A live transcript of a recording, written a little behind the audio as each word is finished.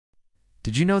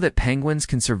Did you know that penguins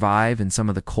can survive in some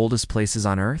of the coldest places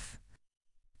on Earth?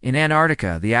 In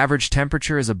Antarctica, the average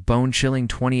temperature is a bone-chilling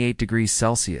 28 degrees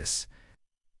Celsius.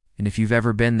 And if you've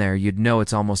ever been there, you'd know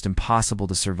it's almost impossible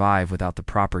to survive without the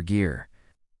proper gear.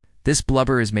 This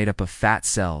blubber is made up of fat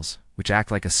cells, which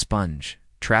act like a sponge,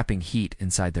 trapping heat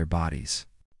inside their bodies.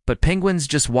 But penguins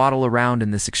just waddle around in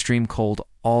this extreme cold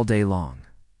all day long.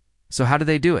 So how do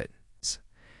they do it?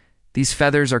 These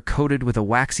feathers are coated with a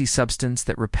waxy substance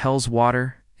that repels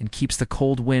water and keeps the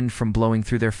cold wind from blowing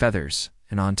through their feathers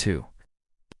and onto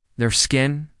their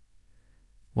skin.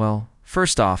 Well,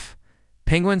 first off,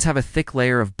 penguins have a thick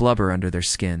layer of blubber under their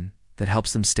skin that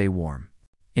helps them stay warm.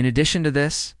 In addition to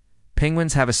this,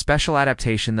 penguins have a special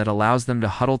adaptation that allows them to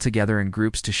huddle together in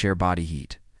groups to share body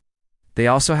heat. They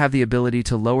also have the ability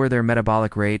to lower their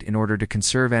metabolic rate in order to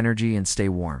conserve energy and stay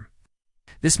warm.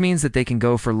 This means that they can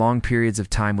go for long periods of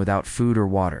time without food or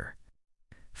water.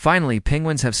 Finally,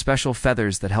 penguins have special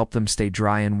feathers that help them stay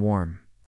dry and warm.